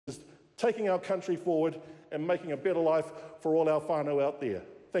taking our country forward and making a better life for all our whānau out there.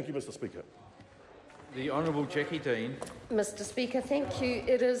 Thank you, Mr Speaker. The Honourable Jacqui Dean. Mr Speaker, thank you.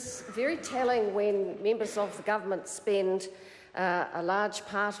 It is very telling when members of the government spend a large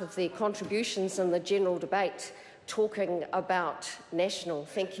part of their contributions in the general debate talking about national.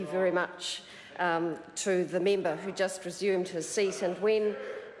 Thank you very much to the member who just resumed his seat. And when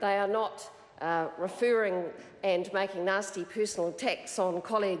they are not referring and making nasty personal attacks on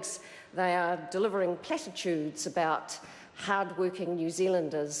colleagues, they are delivering platitudes about hard-working New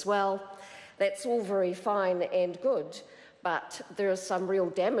Zealanders. Well, that's all very fine and good, but there is some real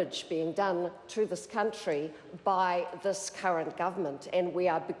damage being done to this country by this current government, and we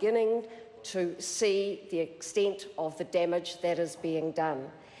are beginning to see the extent of the damage that is being done.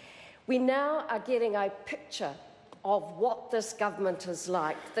 We now are getting a picture of what this government is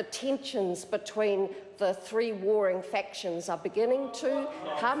like. The tensions between the three warring factions are beginning to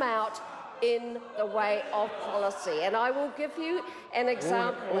come out in the way of policy. And I will give you an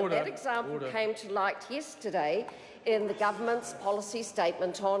example. Order. That example came to light yesterday in the government's policy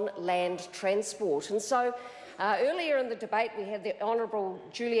statement on land transport. And so earlier in the debate we had the Honourable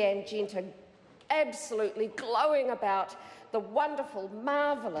Julianne Genter absolutely glowing about the wonderful,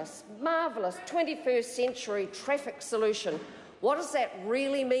 marvellous 21st century traffic solution. What does that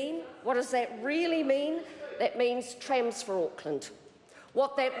really mean? What does that really mean? That means trams for Auckland.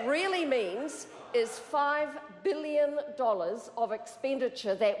 What that really means is $5 billion of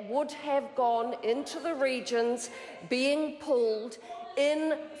expenditure that would have gone into the regions being pulled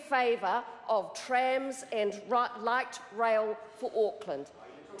in favour of trams and light rail for Auckland.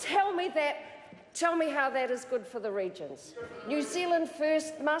 Tell me how that is good for the regions. New Zealand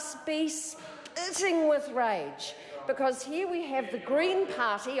First must be spitting with rage, because here we have the Green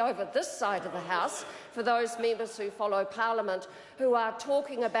Party over this side of the House, for those members who follow Parliament, who are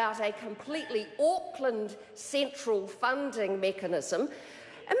talking about a completely Auckland central funding mechanism.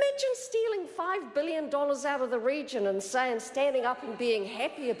 Imagine stealing $5 billion out of the region and standing up and being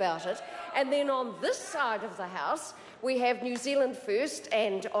happy about it, and then on this side of the House we have New Zealand First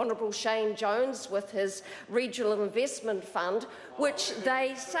and Honourable Shane Jones with his Regional Investment Fund, which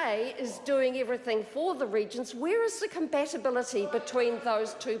they say is doing everything for the regions. Where is the compatibility between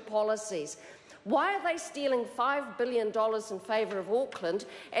those two policies? Why are they stealing $5 billion in favour of Auckland,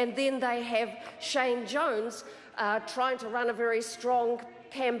 and then they have Shane Jones trying to run a very strong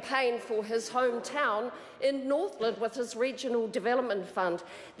campaign for his hometown in Northland with his Regional Development Fund?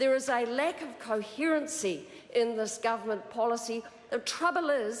 There is a lack of coherency in this government policy. The trouble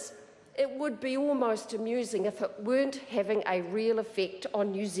is, it would be almost amusing if it weren't having a real effect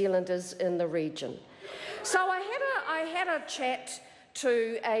on New Zealanders in the region. So I had a chat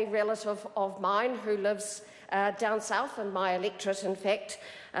to a relative of mine who lives down south in my electorate. In fact,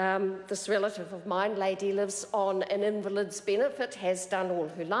 this relative of mine, lady, lives on an invalid's benefit, has done all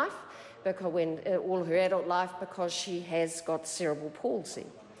her life, all her adult life, because she has got cerebral palsy.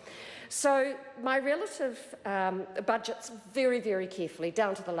 So my relative budgets very, very carefully,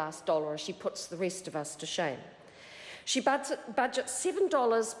 down to the last dollar, as she puts the rest of us to shame. She budgets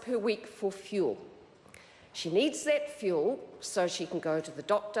 $7 per week for fuel. She needs that fuel so she can go to the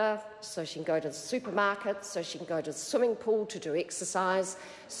doctor, so she can go to the supermarket, so she can go to the swimming pool to do exercise,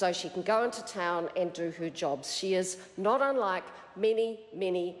 so she can go into town and do her jobs. She is not unlike many,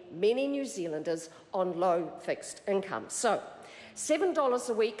 many, many New Zealanders on low fixed income. So $7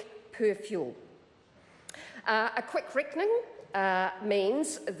 a week per fuel. A quick reckoning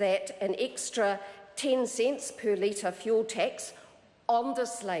means that an extra 10 cents per litre fuel tax on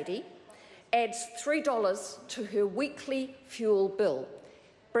this lady adds $3 to her weekly fuel bill,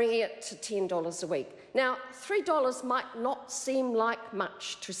 bringing it to $10 a week. Now, $3 might not seem like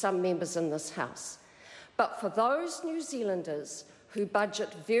much to some members in this House, but for those New Zealanders who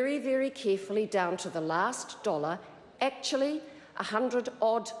budget very, very carefully down to the last dollar, actually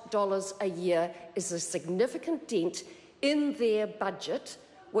 $100-odd a year is a significant dent in their budget,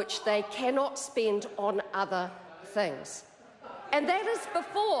 which they cannot spend on other things. And that is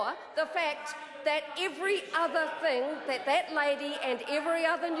before the fact that every other thing that that lady and every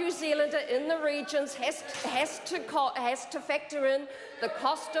other New Zealander in the regions has to factor in: the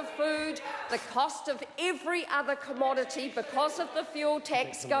cost of food, the cost of every other commodity because of the fuel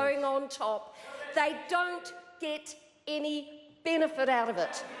tax going on top. They don't get any benefit out of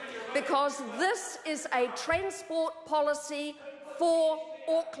it, because this is a transport policy for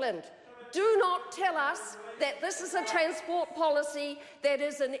Auckland. Do not tell us that this is a transport policy that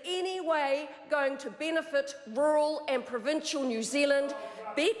is in any way going to benefit rural and provincial New Zealand,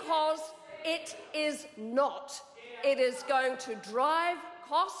 because it is not. It is going to drive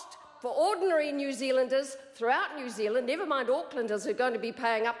cost for ordinary New Zealanders throughout New Zealand, never mind Aucklanders who are going to be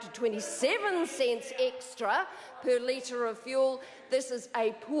paying up to 27 cents extra per litre of fuel, this is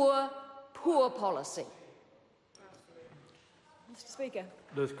a poor, poor policy. Mr Speaker.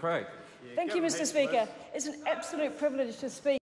 Liz Craig. Thank you, Mr Speaker. It's an absolute privilege to speak.